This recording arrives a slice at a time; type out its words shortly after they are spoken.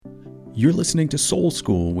You're listening to Soul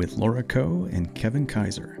School with Laura Coe and Kevin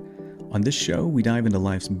Kaiser. On this show, we dive into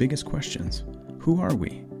life's biggest questions. Who are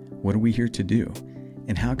we? What are we here to do?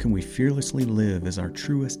 And how can we fearlessly live as our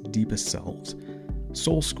truest, deepest selves?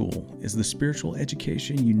 Soul School is the spiritual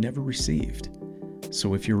education you never received.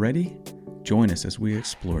 So if you're ready, join us as we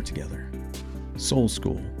explore together. Soul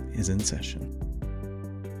School is in session.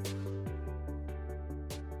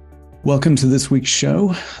 Welcome to this week's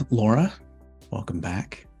show. Laura, welcome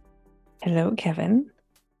back. Hello, Kevin.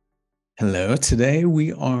 Hello. Today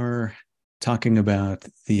we are talking about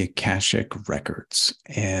the Akashic records.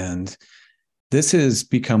 And this has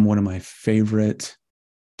become one of my favorite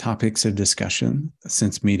topics of discussion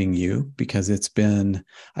since meeting you, because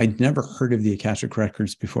I'd never heard of the Akashic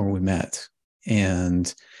records before we met.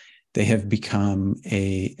 And they have become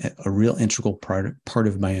a real integral part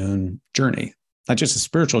of my own journey, not just a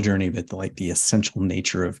spiritual journey, but like the essential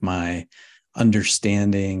nature of my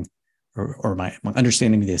understanding or my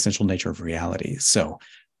understanding of the essential nature of reality. So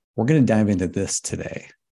we're going to dive into this today.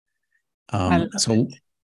 So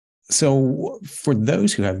for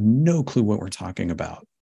those who have no clue what we're talking about,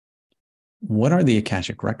 what are the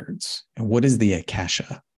Akashic records and what is the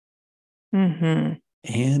Akasha? Mm-hmm.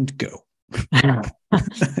 And go.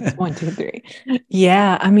 1, 2, 3.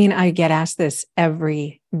 Yeah. I mean, I get asked this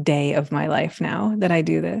every day of my life now that I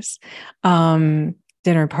do this.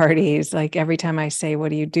 Dinner parties, like every time I say, what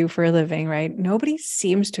do you do for a living, right? Nobody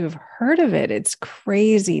seems to have heard of it. It's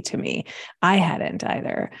crazy to me. I hadn't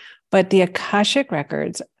either. But the Akashic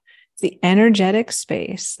records, it's the energetic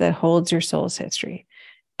space that holds your soul's history.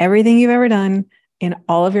 Everything you've ever done in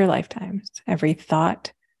all of your lifetimes, every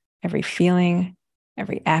thought, every feeling,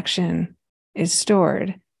 every action is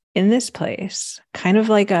stored in this place, kind of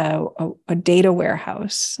like a data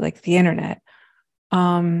warehouse, like the internet.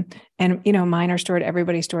 And, mine are stored,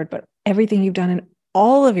 everybody's stored, but everything you've done in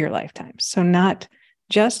all of your lifetimes. So not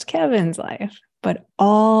just Kevin's life, but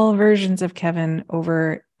all versions of Kevin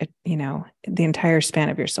over, the entire span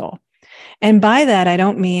of your soul. And by that, I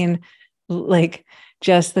don't mean like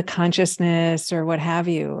just the consciousness or what have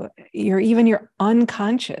you, even your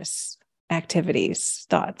unconscious activities,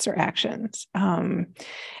 thoughts, or actions. And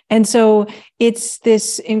so it's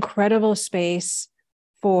this incredible space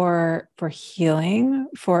for healing,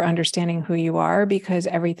 for understanding who you are, because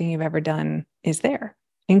everything you've ever done is there,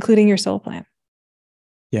 including your soul plan.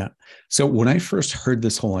 Yeah. So when I first heard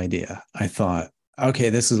this whole idea, I thought,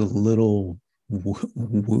 okay, this is a little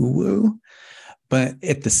woo-woo. But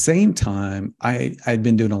at the same time, I'd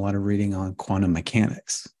been doing a lot of reading on quantum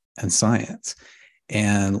mechanics and science.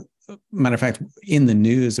 And matter of fact, in the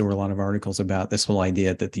news, there were a lot of articles about this whole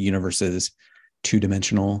idea that the universe is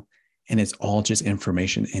two-dimensional and it's all just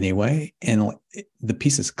information anyway. And the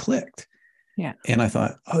pieces clicked. Yeah. And I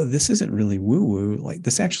thought, oh, this isn't really woo-woo. Like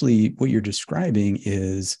this actually, what you're describing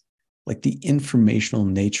is like the informational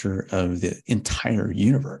nature of the entire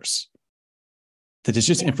universe. That is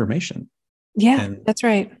just information. Yeah, that's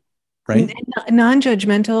right. Right.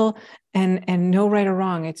 Non-judgmental and no right or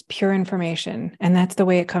wrong. It's pure information. And that's the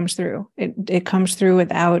way it comes through. It comes through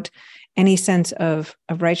without any sense of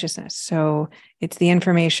righteousness. So it's the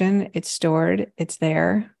information, it's stored, it's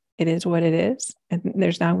there, it is what it is. And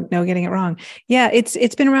there's no getting it wrong. Yeah,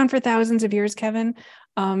 it's been around for thousands of years, Kevin.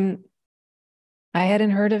 I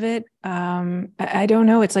hadn't heard of it. I don't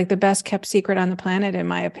know. It's like the best kept secret on the planet, in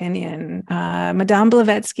my opinion. Madame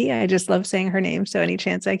Blavatsky, I just love saying her name. So any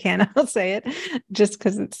chance I can, I'll say it just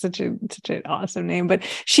because it's such an awesome name. But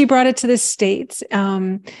she brought it to the States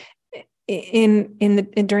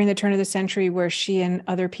during the turn of the century, where she and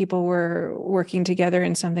other people were working together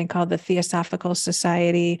in something called the Theosophical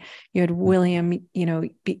Society. You had William,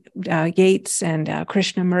 Yeats and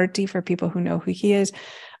Krishnamurti, for people who know who he is,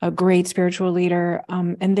 a great spiritual leader.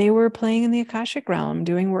 And they were playing in the Akashic realm,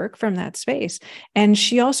 doing work from that space. And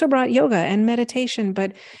she also brought yoga and meditation,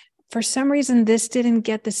 but for some reason, this didn't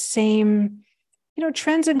get the same,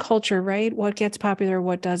 trends in culture, right? What gets popular,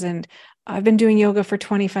 what doesn't. I've been doing yoga for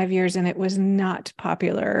 25 years and it was not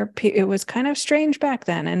popular. It was kind of strange back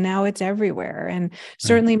then, and now it's everywhere. And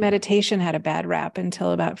certainly meditation had a bad rap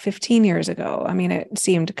until about 15 years ago. I mean, it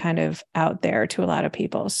seemed kind of out there to a lot of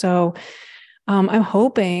people. So I'm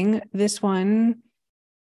hoping this one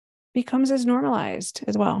becomes as normalized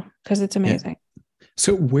as well, because it's amazing. Yeah.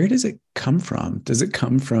 So where does it come from? Does it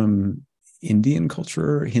come from Indian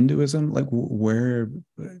culture, Hinduism? Like where?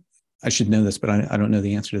 I should know this, but I don't know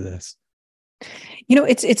the answer to this.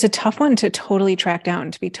 It's a tough one to totally track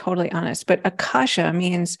down, to be totally honest. But Akasha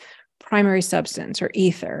means primary substance or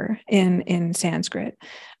ether in Sanskrit.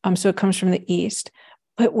 So it comes from the East.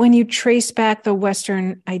 But when you trace back the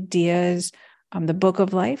Western ideas, the book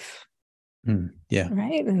of life, Yeah.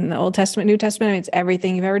 right? In the Old Testament, New Testament, it's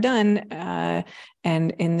everything you've ever done,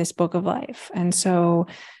 and in this book of life. And so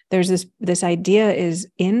there's this idea is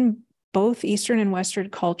in both Eastern and Western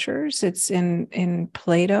cultures. It's in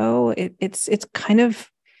Plato. It's kind of,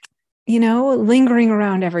 lingering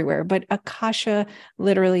around everywhere. But Akasha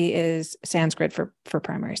literally is Sanskrit for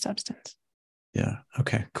primary substance. Yeah.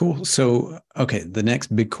 Okay, cool. So, okay, the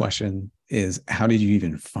next big question is how did you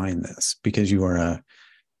even find this? Because you are a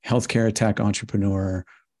healthcare tech entrepreneur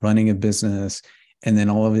running a business, and then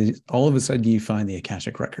all of a sudden you find the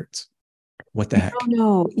Akashic records. What the heck?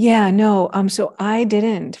 No, yeah, no. So I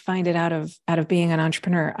didn't find it out of being an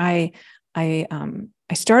entrepreneur. I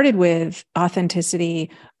started with authenticity,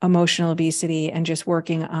 emotional obesity, and just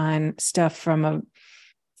working on stuff from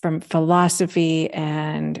philosophy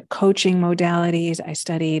and coaching modalities. I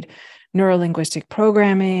studied neurolinguistic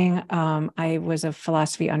programming. I was a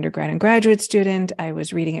philosophy undergrad and graduate student. I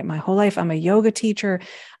was reading it my whole life. I'm a yoga teacher.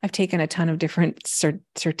 I've taken a ton of different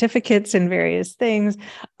certificates in various things.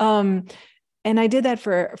 And I did that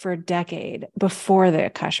for a decade before the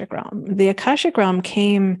Akashic realm. The Akashic realm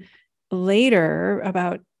came later,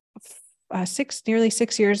 about nearly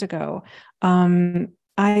 6 years ago.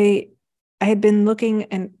 I had been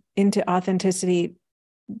looking into authenticity,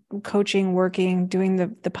 coaching, working, doing the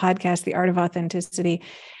podcast, The Art of Authenticity.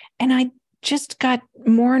 And I just got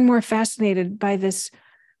more and more fascinated by this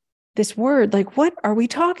word. Like, what are we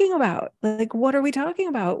talking about? Like, what are we talking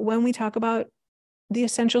about when we talk about the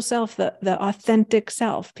essential self, the authentic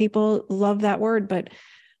self? People love that word, but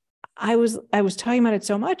I was talking about it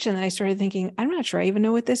so much, and then I started thinking, I'm not sure I even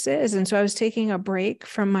know what this is. And so I was taking a break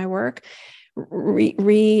from my work,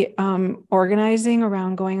 organizing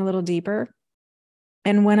around going a little deeper.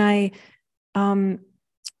 And when I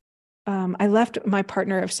left my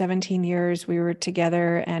partner of 17 years, we were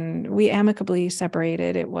together and we amicably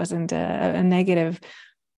separated. It wasn't a negative.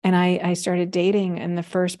 And I started dating, and the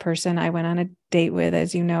first person I went on a date with,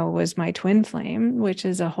 as you know, was my twin flame, which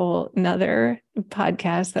is a whole nother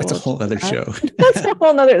podcast That's a whole other show. That's a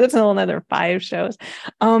whole nother 5 shows.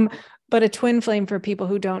 But a twin flame, for people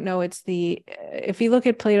who don't know, if you look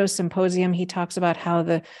at Plato's Symposium, he talks about how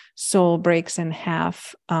the soul breaks in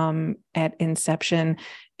half at inception.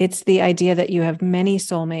 It's the idea that you have many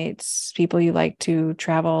soulmates, people you like to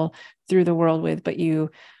travel through the world with, but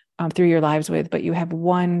through your lives with, but you have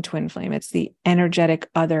one twin flame. It's the energetic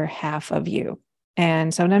other half of you.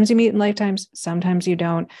 And sometimes you meet in lifetimes, sometimes you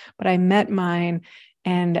don't. But I met mine,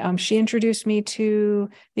 and she introduced me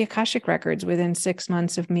to the Akashic records within 6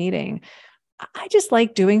 months of meeting. I just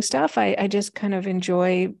like doing stuff. I just kind of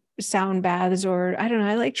enjoy sound baths, or I don't know,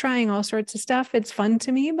 I like trying all sorts of stuff. It's fun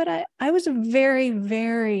to me, but I was a very,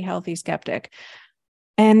 very healthy skeptic.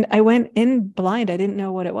 And I went in blind. I didn't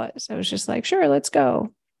know what it was. I was just like, sure, let's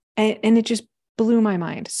go. And it just blew my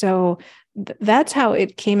mind. So that's how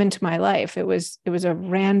it came into my life. It was a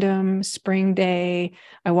random spring day.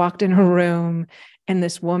 I walked in a room, and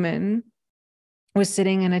this woman was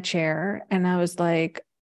sitting in a chair, and I was like,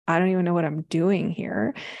 I don't even know what I'm doing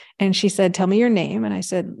here. And she said, tell me your name. And I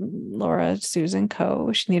said, Laura Susan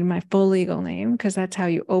Coe. She needed my full legal name, because that's how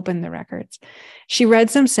you open the records. She read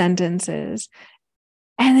some sentences,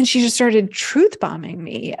 and then she just started truth bombing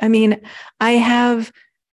me. I mean, I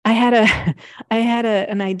had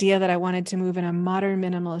an idea that I wanted to move in a modern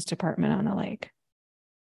minimalist apartment on the lake.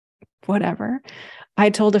 Whatever. I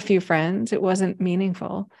told a few friends, it wasn't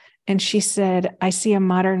meaningful. And she said, I see a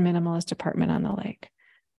modern minimalist apartment on the lake.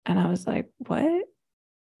 And I was like, what?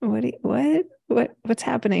 What's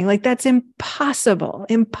happening? Like, that's impossible.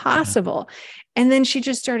 Yeah. And then she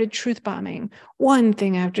just started truth bombing one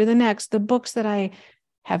thing after the next. The books that I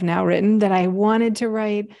have now written, that I wanted to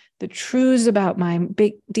write, the truths about my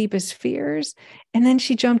deepest fears. And then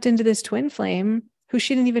she jumped into this twin flame who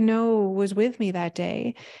she didn't even know was with me that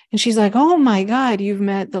day. And she's like, oh my God, you've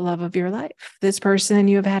met the love of your life. This person,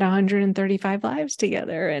 you have had 135 lives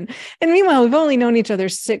together. And meanwhile, we've only known each other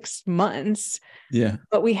 6 months. Yeah.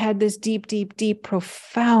 But we had this deep, deep, deep,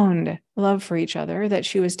 profound love for each other that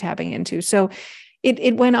she was tapping into. So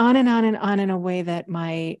it went on and on and on in a way that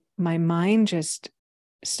my mind just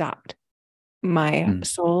stopped. My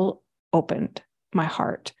soul opened, my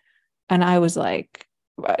heart. And I was like,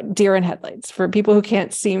 deer in headlights. For people who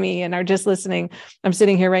can't see me and are just listening, I'm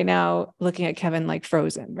sitting here right now looking at Kevin like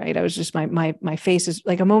frozen, right? I was just, my face is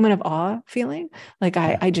like a moment of awe feeling. Like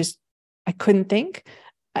I couldn't think.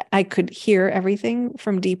 I could hear everything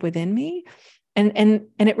from deep within me. And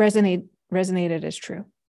it resonated as true.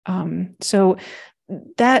 So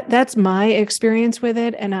that's my experience with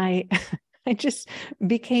it. And I just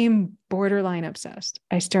became borderline obsessed.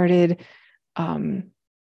 I started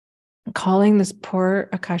calling this poor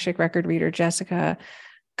Akashic record reader, Jessica,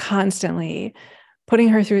 constantly, putting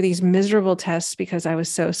her through these miserable tests because I was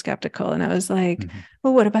so skeptical. And I was like, Mhm.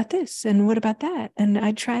 well, what about this? And what about that? And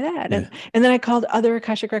I'd try that. Yeah. And then I called other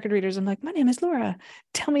Akashic record readers. I'm like, my name is Laura.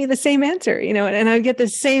 Tell me the same answer, and I'd get the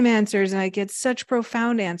same answers, and I get such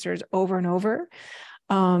profound answers over and over.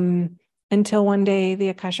 Until one day the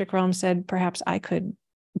Akashic realm said, perhaps I could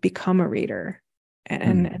become a reader.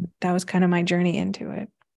 And that was kind of my journey into it.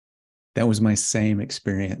 That was my same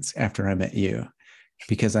experience after I met you,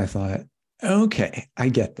 because I thought, okay, I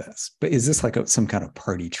get this, but is this like some kind of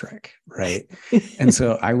party trick, right? And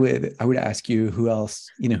so I would ask you who else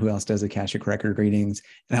does Akashic record readings,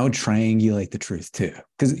 and I would triangulate the truth too,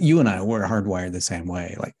 because you and I were hardwired the same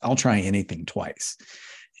way. Like, I'll try anything twice,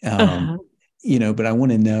 um, Uh-huh. but I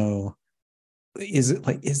want to know, is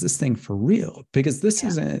this thing for real? Because this Yeah.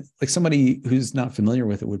 isn't like, somebody who's not familiar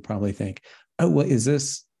with it would probably think, oh, well, is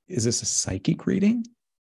this a psychic reading?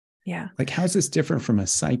 Yeah. Like, how is this different from a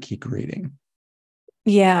psychic reading?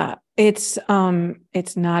 Yeah, it's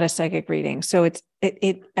not a psychic reading. So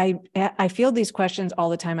I field these questions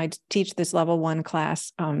all the time. I teach this level 1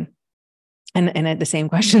 class, and the same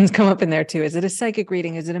questions come up in there too. Is it a psychic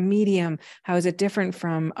reading? Is it a medium? How is it different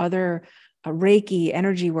from other Reiki,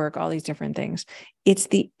 energy work, all these different things? It's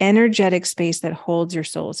the energetic space that holds your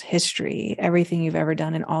soul's history, everything you've ever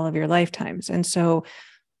done in all of your lifetimes. And so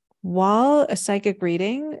while a psychic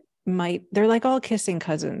reading they're like all kissing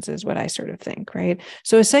cousins, is what I sort of think, right?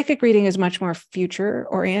 So a psychic reading is much more future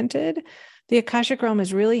oriented. The Akashic realm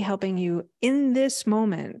is really helping you in this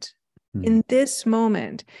moment. Hmm. In this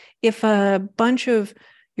moment, if a bunch of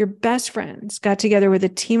your best friends got together with a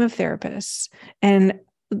team of therapists and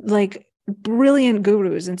like brilliant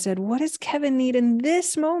gurus and said, what does Kevin need in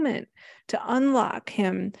this moment to unlock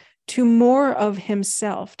him to more of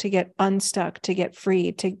himself, to get unstuck, to get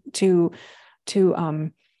free, to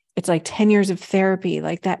it's like 10 years of therapy,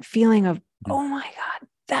 like that feeling of, oh my God,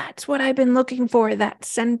 that's what I've been looking for. That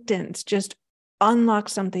sentence just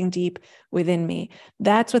unlocks something deep within me.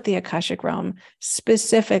 That's what the Akashic realm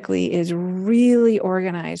specifically is really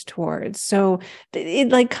organized towards. So it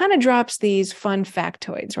like kind of drops these fun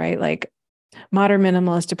factoids, right? Like modern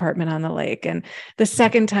minimalist apartment on the lake. And the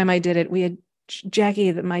second time I did it, we had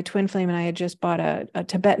Jackie, my twin flame, and I had just bought a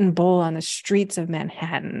Tibetan bowl on the streets of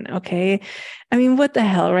Manhattan. Okay. I mean, what the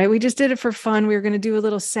hell, right? We just did it for fun. We were going to do a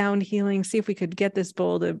little sound healing, see if we could get this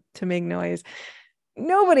bowl to make noise.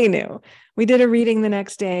 Nobody knew. We did a reading the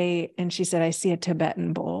next day, and she said, I see a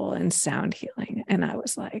Tibetan bowl and sound healing. And I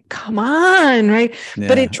was like, come on, right?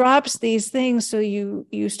 But it Yeah. drops these things. So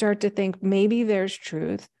you start to think maybe there's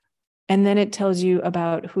truth. And then it tells you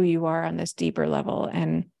about who you are on this deeper level,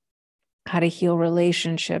 and how to heal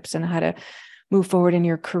relationships, and how to move forward in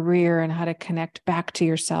your career, and how to connect back to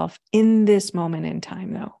yourself in this moment in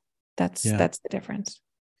time, though. That's Yeah. the difference.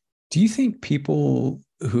 Do you think people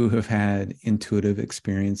who have had intuitive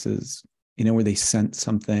experiences, where they sense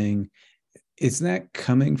something, is that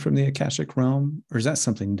coming from the Akashic realm, or is that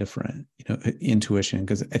something different? Intuition,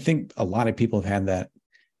 because I think a lot of people have had that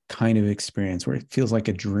kind of experience where it feels like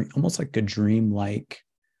a dream, almost like a dream-like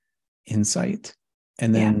insight,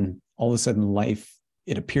 and Yeah. then all of a sudden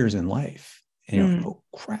it appears in life, and you're like, oh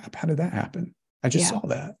crap, how did that happen? I just Yeah. saw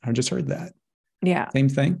that, I just heard that. Yeah. Same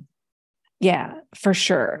thing. Yeah, for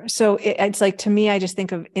sure. So it's like, to me, I just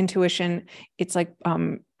think of intuition. It's like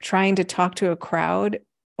trying to talk to a crowd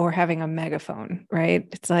or having a megaphone, right?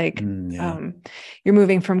 It's like Yeah. you're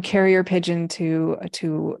moving from carrier pigeon to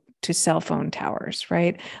cell phone towers,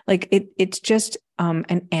 right? Like it's just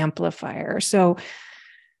an amplifier. So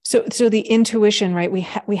the intuition, right?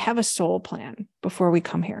 We have a soul plan before we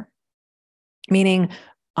come here, meaning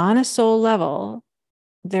on a soul level,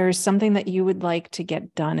 there's something that you would like to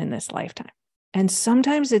get done in this lifetime. And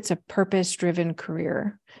sometimes it's a purpose-driven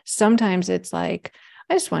career. Sometimes it's like,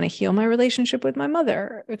 I just want to heal my relationship with my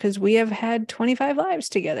mother because we have had 25 lives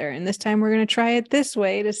together. And this time we're going to try it this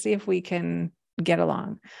way to see if we can get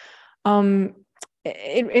along.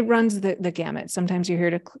 It runs the gamut. Sometimes you're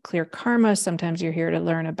here to clear karma. Sometimes you're here to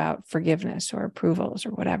learn about forgiveness or approvals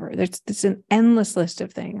or whatever. There's an endless list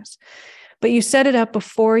of things. But you set it up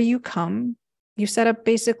before you come. You set up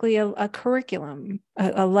basically a curriculum,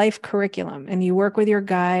 a life curriculum, and you work with your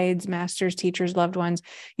guides, masters, teachers, loved ones.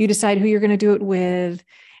 You decide who you're going to do it with,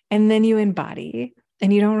 and then you embody,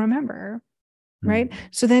 and you don't remember, right?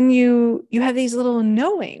 So then you have these little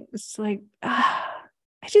knowings, like,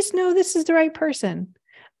 I just know this is the right person.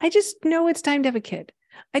 I just know it's time to have a kid.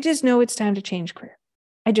 I just know it's time to change career.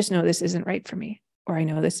 I just know this isn't right for me, or I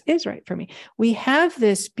know this is right for me. We have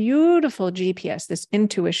this beautiful GPS, this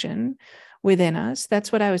intuition, within us.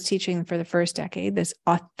 That's what I was teaching for the first decade, this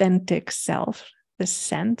authentic self, this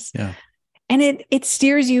sense. Yeah. And it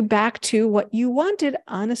steers you back to what you wanted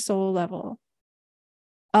on a soul level.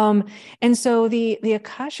 And so the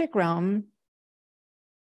Akashic realm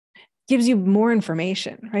gives you more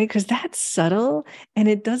information, right? Because that's subtle and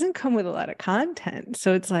it doesn't come with a lot of content.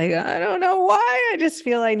 So it's like, I don't know why. I just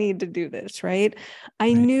feel I need to do this, right?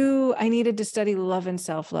 I knew I needed to study love and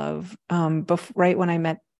self-love. Right when I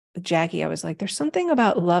met Jackie, I was like, there's something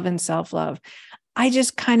about love and self-love. I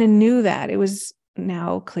just kind of knew that. It was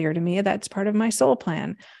now clear to me that's part of my soul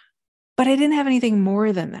plan. But I didn't have anything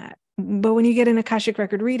more than that. But when you get an Akashic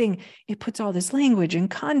record reading, it puts all this language and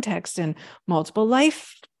context and multiple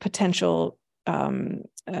life potential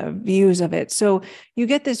views of it. So you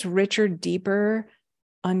get this richer, deeper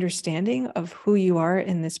understanding of who you are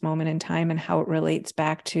in this moment in time and how it relates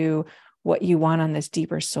back to what you want on this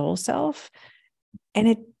deeper soul self. And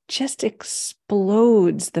it just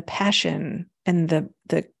explodes the passion and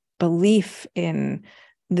the belief in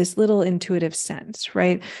this little intuitive sense,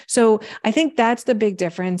 right? So I think that's the big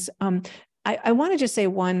difference. I want to just say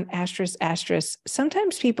one asterisk.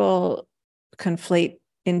 Sometimes people conflate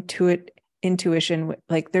intuition,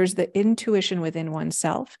 like there's the intuition within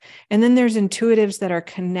oneself, and then there's intuitives that are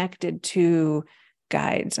connected to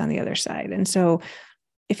guides on the other side. And so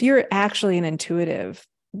if you're actually an intuitive,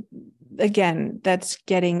 again, that's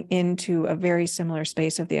getting into a very similar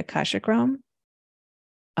space of the Akashic realm.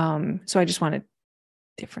 So I just want to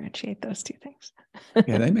differentiate those two things.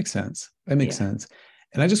 Yeah, that makes sense. That makes sense.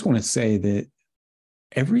 And I just want to say that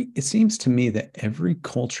it seems to me that every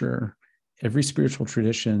culture, every spiritual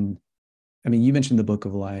tradition, I mean, you mentioned the Book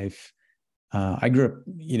of Life. I grew up,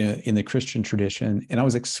 in the Christian tradition, and I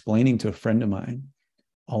was explaining to a friend of mine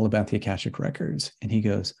all about the Akashic records. And he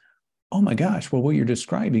goes, oh my gosh, well, what you're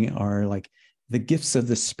describing are like the gifts of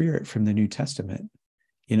the Spirit from the New Testament.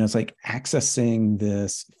 It's like accessing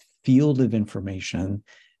this field of information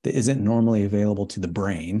that isn't normally available to the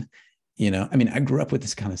brain. I mean, I grew up with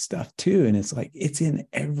this kind of stuff too. And it's like, it's in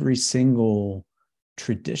every single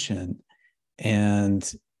tradition. And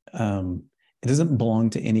it doesn't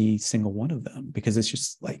belong to any single one of them because it's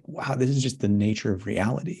just like, wow, this is just the nature of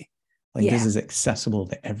reality. Like this is accessible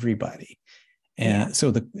to everybody. And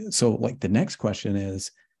so the next question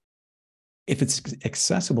is, if it's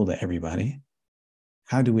accessible to everybody,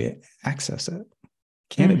 how do we access it?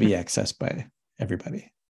 Can it be accessed by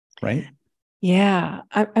everybody? Right? Yeah.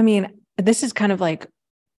 I mean, this is kind of like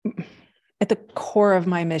at the core of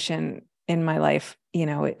my mission in my life,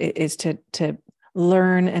 is to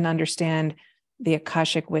learn and understand the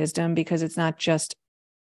Akashic wisdom, because it's not just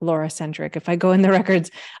Laura-centric. If I go in the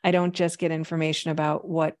records, I don't just get information about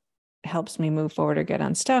what helps me move forward or get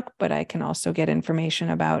unstuck, but I can also get information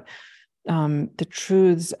about the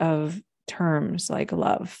truths of terms like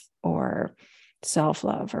love or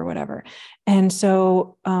self-love or whatever. And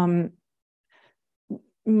so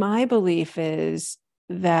my belief is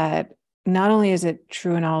that not only is it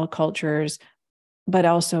true in all cultures, but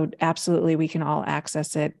also absolutely we can all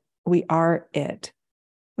access it. We are it.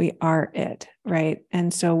 We are it, right?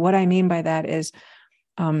 And so what I mean by that is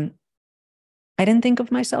I didn't think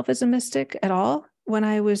of myself as a mystic at all. When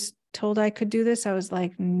I was told I could do this, I was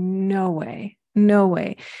like, no way. No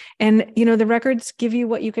way. And, the records give you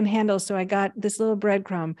what you can handle. So I got this little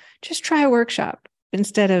breadcrumb, just try a workshop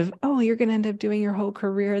instead of, oh, you're going to end up doing your whole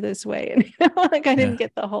career this way. And like I didn't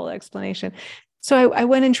get the whole explanation. So I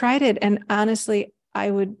went and tried it. And honestly, I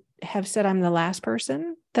would have said I'm the last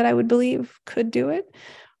person that I would believe could do it.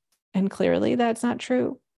 And clearly that's not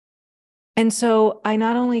true. And so I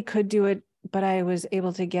not only could do it, but I was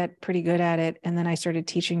able to get pretty good at it. And then I started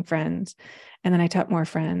teaching friends, and then I taught more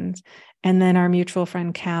friends. And then our mutual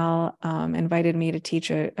friend, Cal, invited me to teach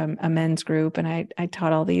a men's group. And I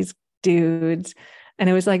taught all these dudes, and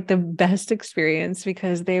it was like the best experience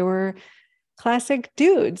because they were classic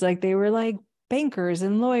dudes. Like they were like bankers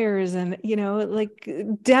and lawyers and, like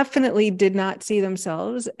definitely did not see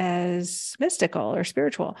themselves as mystical or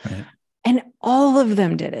spiritual. Right. And all of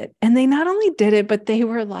them did it. And they not only did it, but they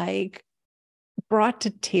were like brought to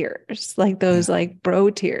tears, like those like bro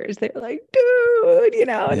tears. They were like, dude,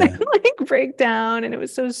 and then like break down. And it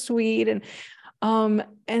was so sweet. And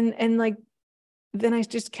like, then I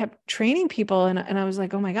just kept training people and I was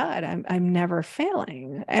like, oh my God, I'm never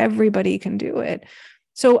failing. Everybody can do it.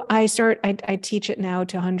 So I teach it now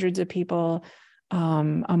to hundreds of people a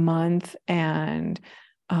month. And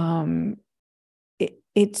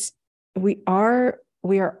we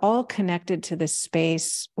are all connected to this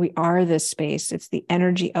space. We are this space. It's the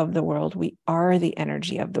energy of the world. We are the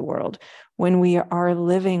energy of the world. When we are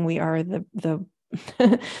living, we are the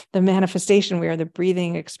the manifestation. We are the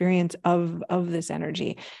breathing experience of this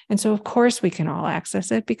energy. And so of course we can all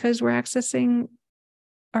access it because we're accessing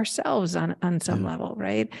ourselves on some level,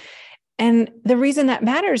 right? And the reason that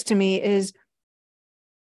matters to me is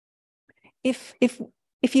if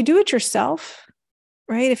you do it yourself,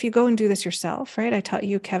 right? If you go and do this yourself, right? I taught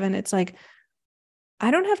you, Kevin, it's like,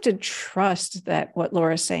 I don't have to trust that what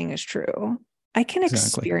Laura's saying is true. I can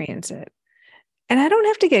experience it. And I don't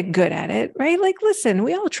have to get good at it, right? Like, listen,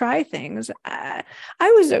 we all try things. I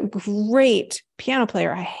was a great piano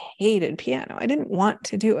player. I hated piano. I didn't want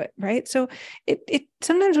to do it, right? So it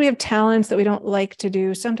sometimes we have talents that we don't like to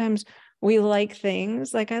do. Sometimes we like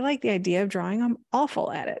things. Like I like the idea of drawing. I'm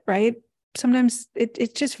awful at it, right? Sometimes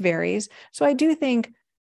it just varies. So I do think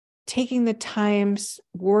taking the times,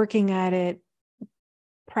 working at it,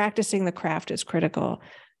 practicing the craft is critical.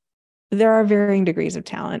 There are varying degrees of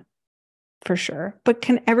talent for sure. But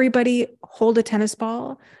can everybody hold a tennis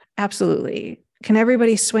ball? Absolutely. Can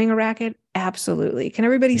everybody swing a racket? Absolutely. Can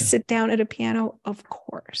everybody sit down at a piano? Of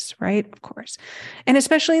course, right? Of course. And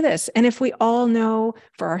especially this. And if we all know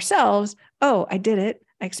for ourselves, oh, I did it,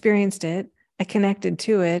 I experienced it, I connected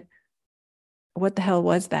to it. What the hell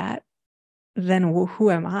was that? Then who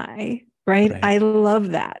am I? Right? I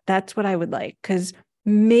love that. That's what I would like, because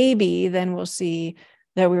maybe then we'll see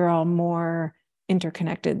that we're all more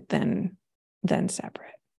interconnected than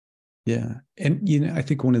separate. Yeah. And, I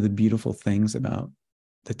think one of the beautiful things about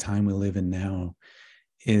the time we live in now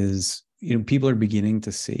is, people are beginning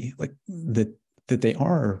to see like that they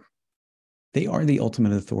are the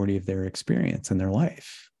ultimate authority of their experience in their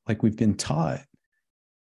life. Like we've been taught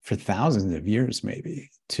for thousands of years, maybe,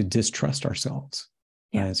 to distrust ourselves.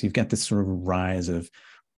 So you've got this sort of rise of,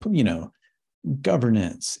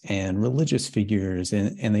 governance and religious figures,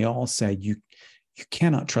 and they all say you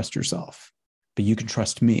cannot trust yourself, but you can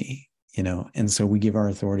trust me, and so we give our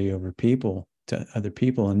authority over people to other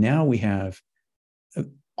people. And now we have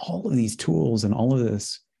all of these tools and all of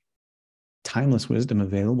this timeless wisdom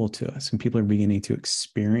available to us, and people are beginning to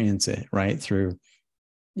experience it, right, through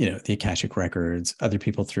the Akashic records, other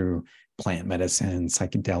people through plant medicine,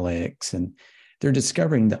 psychedelics, and they're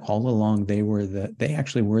discovering that all along they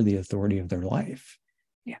actually were the authority of their life.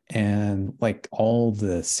 Yeah. And like all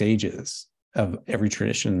the sages of every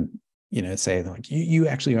tradition, say like you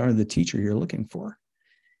actually are the teacher you're looking for.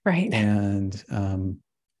 Right. And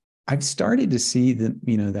I've started to see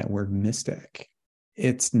that word mystic.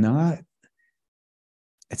 It's not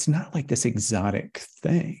like this exotic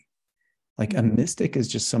thing. Like a mystic is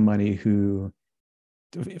just somebody who,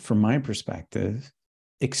 from my perspective,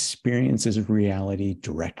 experiences reality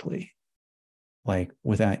directly, like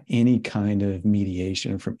without any kind of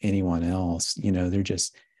mediation from anyone else.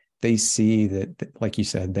 They see that, like you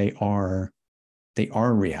said, they are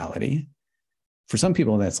reality. For some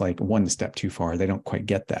people, that's like one step too far. They don't quite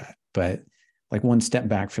get that. But like one step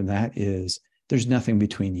back from that is there's nothing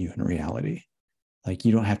between you and reality. Like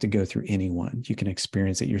you don't have to go through anyone. You can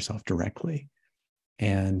experience it yourself directly.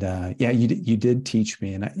 And you did teach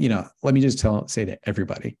me. And let me just say to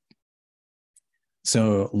everybody.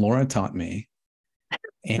 So Laura taught me,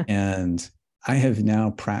 and I have now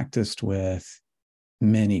practiced with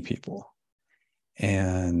many people,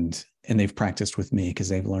 and they've practiced with me because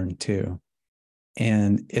they've learned too.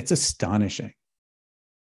 And it's astonishing.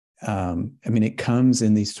 It comes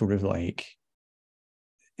in these sort of like,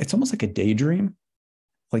 it's almost like a daydream,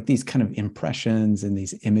 like these kind of impressions and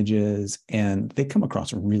these images, and they come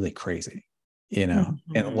across really crazy, And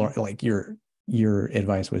Laura, like your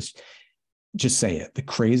advice was just say it. The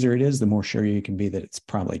crazier it is, the more sure you can be that it's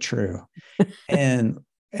probably true. and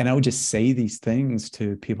I would just say these things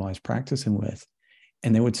to people I was practicing with,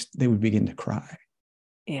 and they would begin to cry.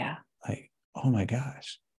 Yeah. Like, oh my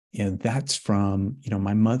gosh, that's from,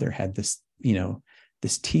 my mother had this,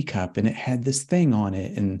 this teacup and it had this thing on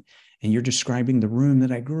it. And you're describing the room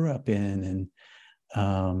that I grew up in.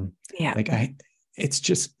 And it's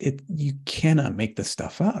just, you cannot make this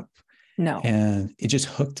stuff up. No. And it just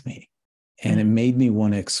hooked me. And it made me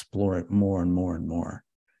want to explore it more and more and more.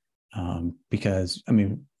 Because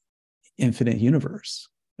infinite universe,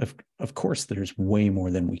 of course, there's way more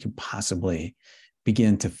than we could possibly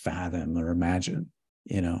begin to fathom or imagine,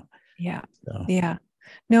 Yeah. So. Yeah.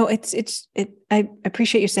 No, I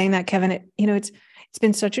appreciate you saying that, Kevin. It's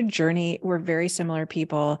been such a journey. We're very similar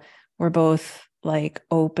people. We're both like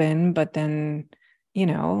open, but then,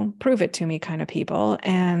 prove it to me kind of people.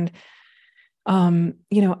 And,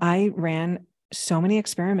 I ran so many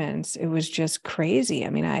experiments. It was just crazy.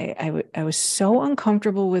 I was so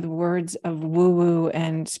uncomfortable with words of woo-woo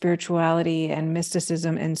and spirituality and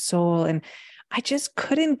mysticism and soul. And I just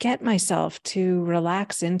couldn't get myself to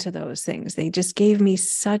relax into those things. They just gave me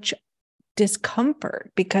such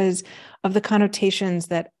discomfort because of the connotations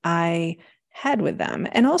that I had with them.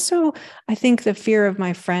 And also, I think the fear of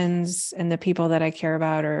my friends and the people that I care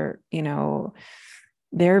about, or,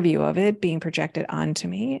 their view of it being projected onto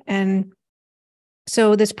me. And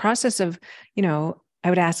so this process of, I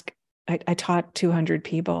would ask, I taught 200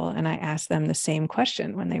 people and I asked them the same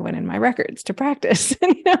question when they went in my records to practice.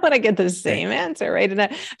 And, and I get the same answer, right? And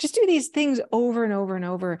I just do these things over and over and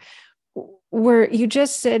over, where you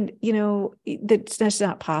just said, that's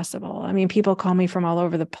not possible. I mean, people call me from all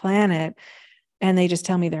over the planet and they just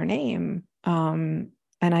tell me their name. And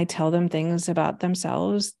I tell them things about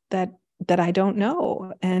themselves that I don't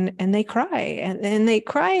know. And they cry, and they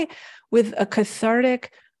cry with a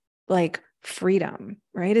cathartic, like, freedom,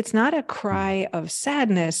 right? It's not a cry of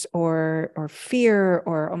sadness or fear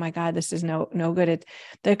or, oh my God, this is no good.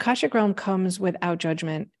 The Akashic realm comes without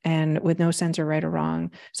judgment and with no sense of right or wrong.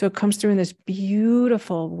 So it comes through in this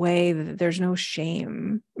beautiful way that there's no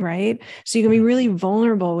shame, right? So you can be really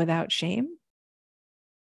vulnerable without shame.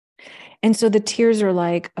 And so the tears are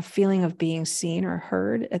like a feeling of being seen or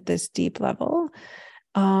heard at this deep level,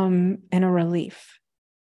 and a relief,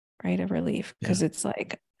 right? A relief, because it's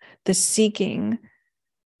like the seeking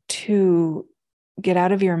to get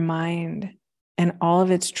out of your mind and all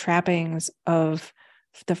of its trappings of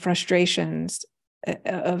the frustrations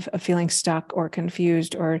of feeling stuck or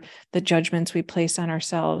confused, or the judgments we place on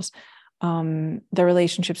ourselves, the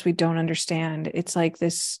relationships we don't understand. It's like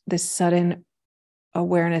this sudden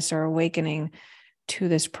awareness or awakening to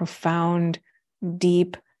this profound,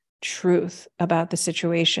 deep truth about the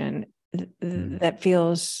situation that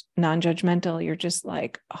feels non-judgmental. You're just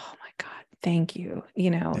like, oh my God, thank you.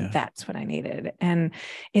 That's what I needed. And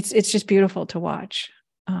it's just beautiful to watch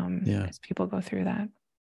as people go through that.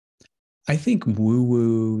 I think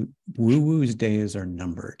woo-woo's days are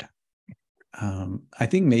numbered. I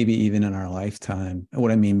think maybe even in our lifetime.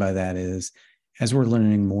 What I mean by that is, as we're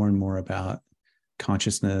learning more and more about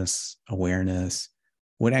consciousness, awareness,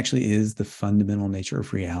 what actually is the fundamental nature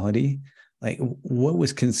of reality, like what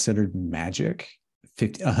was considered magic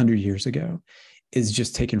 100 years ago is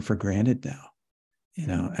just taken for granted now.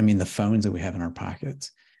 I mean, the phones that we have in our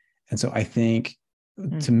pockets. And so I think,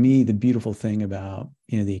 to me, the beautiful thing about,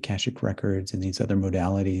 the Akashic records and these other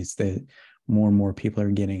modalities that more and more people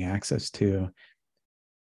are getting access to,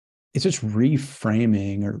 it's just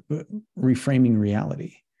reframing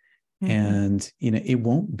reality. And, it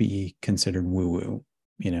won't be considered woo-woo,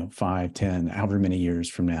 5, 10, however many years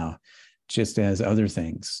from now, just as other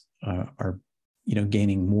things are,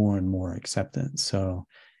 gaining more and more acceptance. So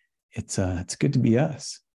it's good to be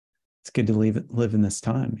us. It's good to live in this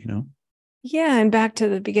time, Yeah. And back to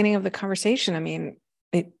the beginning of the conversation, I mean,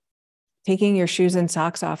 taking your shoes and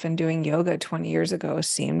socks off and doing yoga 20 years ago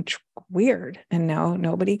seemed weird, and now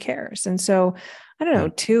nobody cares. And so I don't know,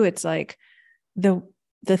 too, it's like the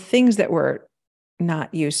things that we're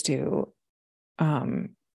not used to,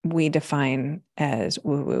 we define as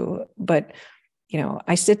woo-woo. But,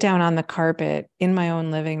 I sit down on the carpet in my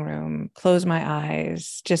own living room, close my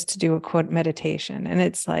eyes just to do a quote meditation. And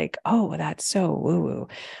it's like, oh, that's so woo-woo.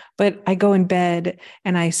 But I go in bed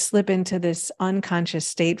and I slip into this unconscious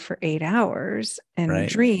state for 8 hours and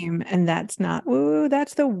dream. And that's not woo-woo.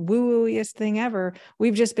 That's the woo-wooiest thing ever.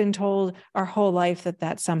 We've just been told our whole life that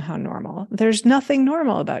that's somehow normal. There's nothing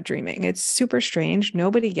normal about dreaming. It's super strange.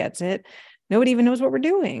 Nobody gets it. Nobody even knows what we're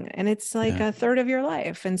doing. And it's like a third of your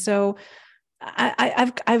life. And so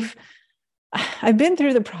I've been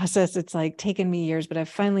through the process. It's like taken me years, but I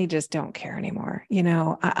finally just don't care anymore.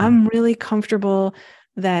 I'm really comfortable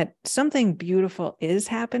that something beautiful is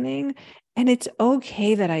happening, and it's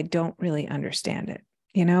okay that I don't really understand it.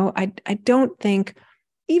 I don't think,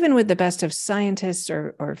 even with the best of scientists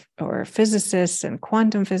or physicists and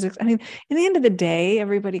quantum physics, I mean, in the end of the day,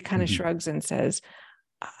 everybody kind of shrugs and says,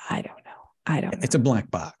 I don't know. It's a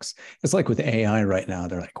black box. It's like with AI right now.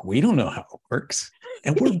 They're like, we don't know how it works,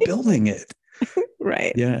 and we're building it.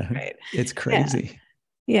 Right. Yeah. Right. It's crazy.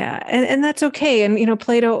 Yeah. And that's okay. And,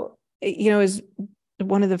 Plato, is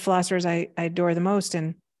one of the philosophers I adore the most.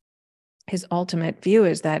 And his ultimate view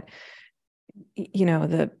is that,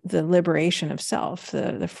 the liberation of self,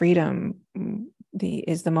 the freedom,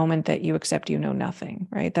 is the moment that you accept you know nothing,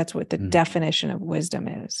 right? That's what the definition of wisdom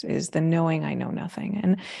is the knowing I know nothing.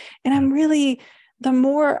 And I'm really, the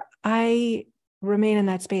more I remain in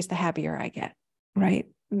that space, the happier I get, right?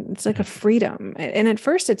 It's like a freedom. And at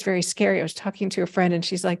first it's very scary. I was talking to a friend and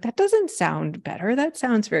she's like, that doesn't sound better. That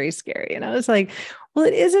sounds very scary. And I was like, well,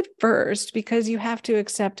 it is at first, because you have to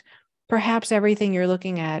accept perhaps everything you're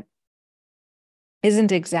looking at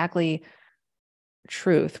isn't exactly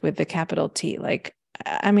truth with the capital T. Like,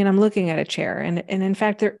 I mean, I'm looking at a chair, and in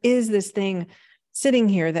fact, there is this thing sitting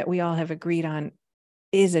here that we all have agreed on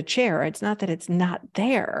is a chair. It's not that it's not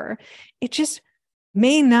there. It just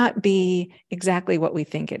may not be exactly what we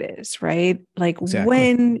think it is, right? Like Exactly.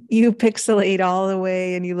 when you pixelate all the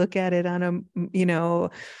way and you look at it on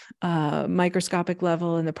a, microscopic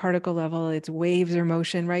level and the particle level, it's waves or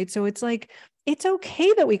motion, right? So it's like, it's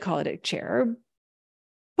okay that we call it a chair,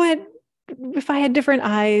 but if I had different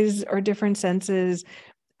eyes or different senses,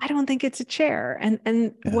 I don't think it's a chair. And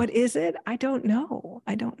Yeah. what is it? I don't know.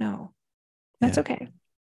 I don't know. That's Yeah. okay.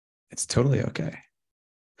 It's totally okay.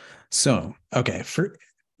 So, okay, for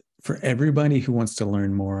everybody who wants to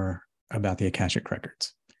learn more about the Akashic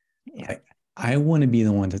records, Yeah. I want to be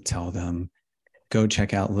the one to tell them, go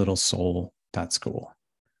check out littlesoul.school.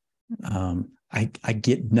 I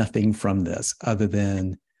get nothing from this other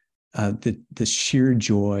than the sheer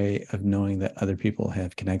joy of knowing that other people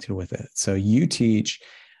have connected with it. So you teach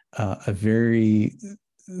a very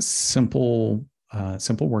simple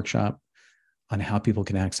workshop on how people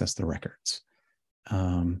can access the records.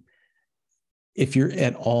 Um, if you're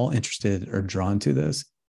at all interested or drawn to this,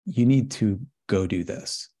 you need to go do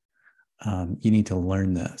this. You need to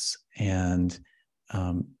learn this, and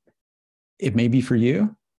um, it may be for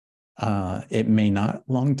you. It may not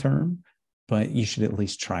long term, but you should at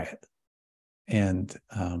least try it. And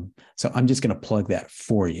so I'm just going to plug that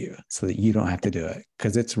for you so that you don't have to do it,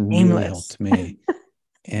 because it's really Aimless. helped me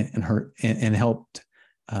and helped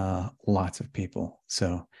lots of people.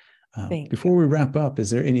 So Thank you. before we wrap up,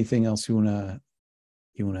 is there anything else you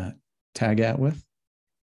wanna tag out with?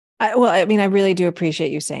 I mean, I really do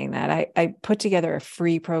appreciate you saying that. I put together a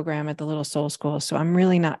free program at the Little Soul School, so I'm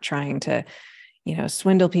really not trying to,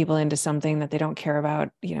 swindle people into something that they don't care about.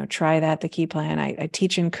 Try that, the key plan. I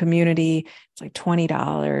teach in community. It's like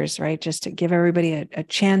 $20, right? Just to give everybody a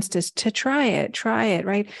chance to try it,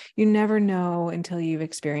 right? You never know until you've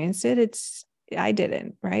experienced it. I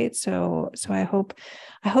didn't, right? So I hope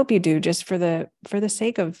you do, just for the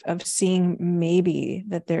sake of seeing maybe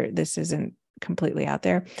that this isn't completely out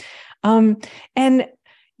there. And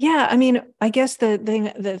yeah, I mean, I guess the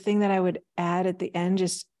thing that I would add at the end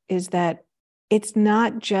just is that it's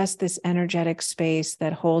not just this energetic space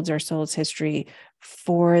that holds our soul's history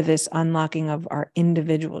for this unlocking of our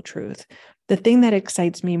individual truth. The thing that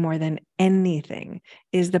excites me more than anything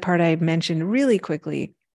is the part I mentioned really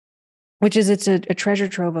quickly, which is it's a treasure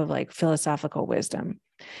trove of like philosophical wisdom.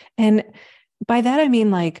 And by that, I mean,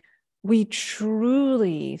 like, we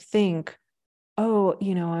truly think, oh,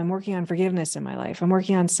 I'm working on forgiveness in my life, I'm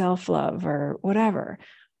working on self-love or whatever.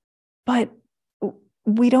 But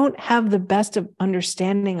we don't have the best of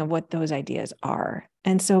understanding of what those ideas are.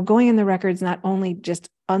 And so going in the records not only just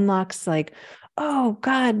unlocks like, oh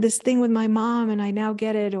God, this thing with my mom, and I now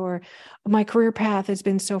get it, or my career path has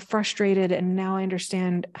been so frustrated and now I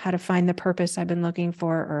understand how to find the purpose I've been looking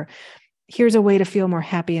for, or here's a way to feel more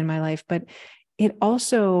happy in my life. But it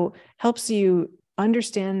also helps you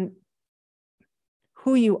understand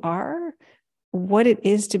who you are, what it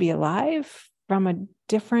is to be alive from a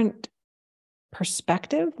different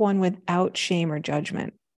perspective, one without shame or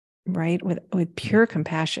judgment, right? With pure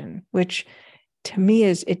compassion, which to me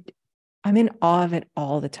is it. I'm in awe of it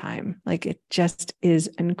all the time. Like, it just is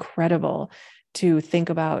incredible to think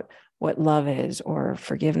about what love is or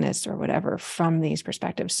forgiveness or whatever from these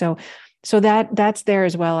perspectives. So that's there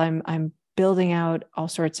as well. I'm building out all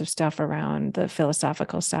sorts of stuff around the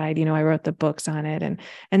philosophical side. I wrote the books on it,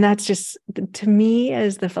 and that's just, to me,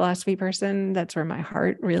 as the philosophy person, that's where my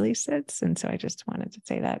heart really sits. And so I just wanted to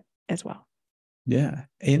say that as well. Yeah,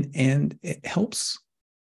 and it helps.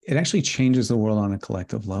 It actually changes the world on a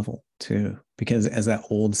collective level too, because as that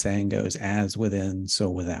old saying goes, as within, so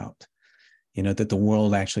without. That the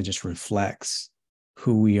world actually just reflects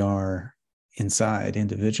who we are inside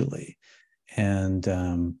individually. And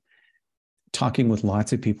talking with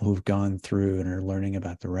lots of people who've gone through and are learning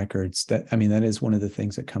about the records, that is one of the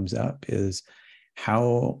things that comes up, is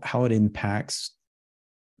how it impacts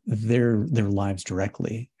their lives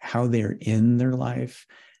directly, how they're in their life,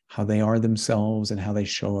 how they are themselves, and how they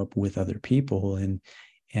show up with other people. And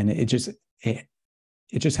it just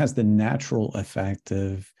has the natural effect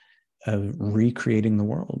of recreating the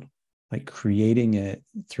world, like creating it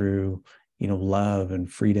through love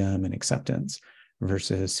and freedom and acceptance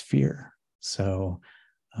versus fear. So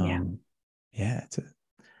Yeah. yeah,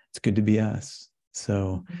 it's good to be us.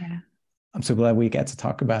 So Yeah. I'm so glad we got to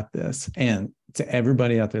talk about this. And to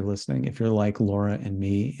everybody out there listening, if you're like Laura and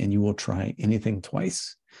me and you will try anything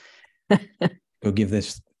twice, go give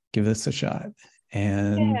this a shot,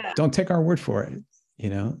 and Yeah. don't take our word for it.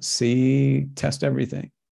 test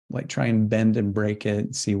everything, like try and bend and break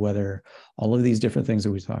it, see whether all of these different things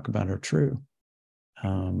that we talk about are true. Yeah,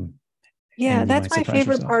 And you that's might my surprise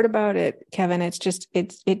favorite yourself. part about it, Kevin.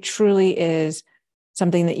 It truly is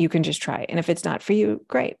something that you can just try. And if it's not for you,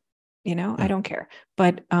 great. I Yeah. don't care.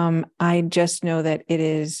 But I just know that it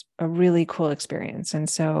is a really cool experience. And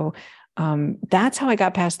so that's how I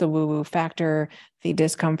got past the woo-woo factor, the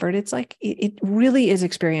discomfort. It's like it really is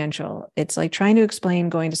experiential. It's like trying to explain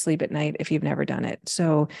going to sleep at night if you've never done it.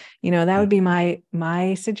 So, that Yeah. would be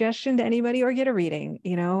my suggestion to anybody, or get a reading.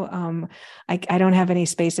 I don't have any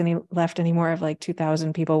space left anymore. I have like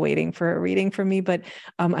 2,000 people waiting for a reading from me, but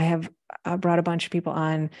I have brought a bunch of people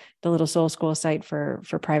on the Little Soul School site for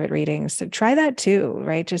private readings. So try that too,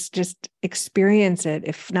 right? Just experience it.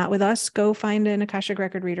 If not with us, go find an Akashic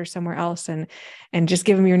record reader somewhere else and just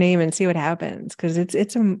give them your name and see what happens. Because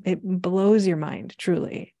it blows your mind,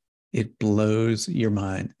 truly. It blows your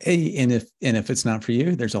mind. Hey, and if it's not for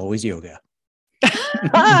you, there's always yoga.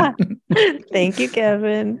 Thank you,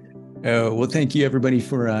 Kevin. Oh, well, thank you everybody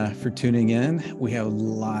for tuning in. We have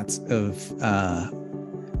lots of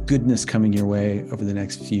goodness coming your way over the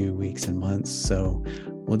next few weeks and months. So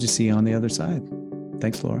we'll just see you on the other side.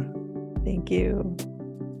 Thanks, Laura. Thank you.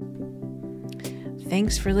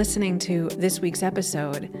 Thanks for listening to this week's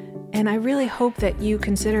episode. And I really hope that you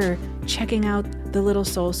consider checking out the Little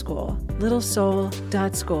Soul School,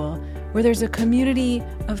 littlesoul.school, where there's a community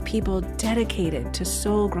of people dedicated to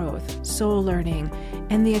soul growth, soul learning,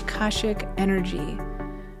 and the Akashic energy.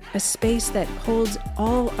 A space that holds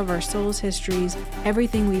all of our soul's histories,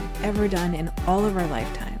 everything we've ever done in all of our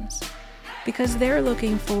lifetimes. Because they're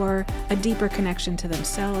looking for a deeper connection to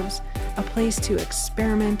themselves, a place to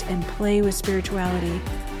experiment and play with spirituality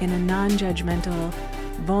in a non-judgmental,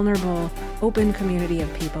 vulnerable, open community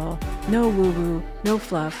of people. No woo-woo, no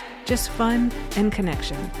fluff, just fun and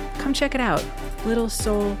connection. Come check it out,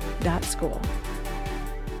 littlesoul.school.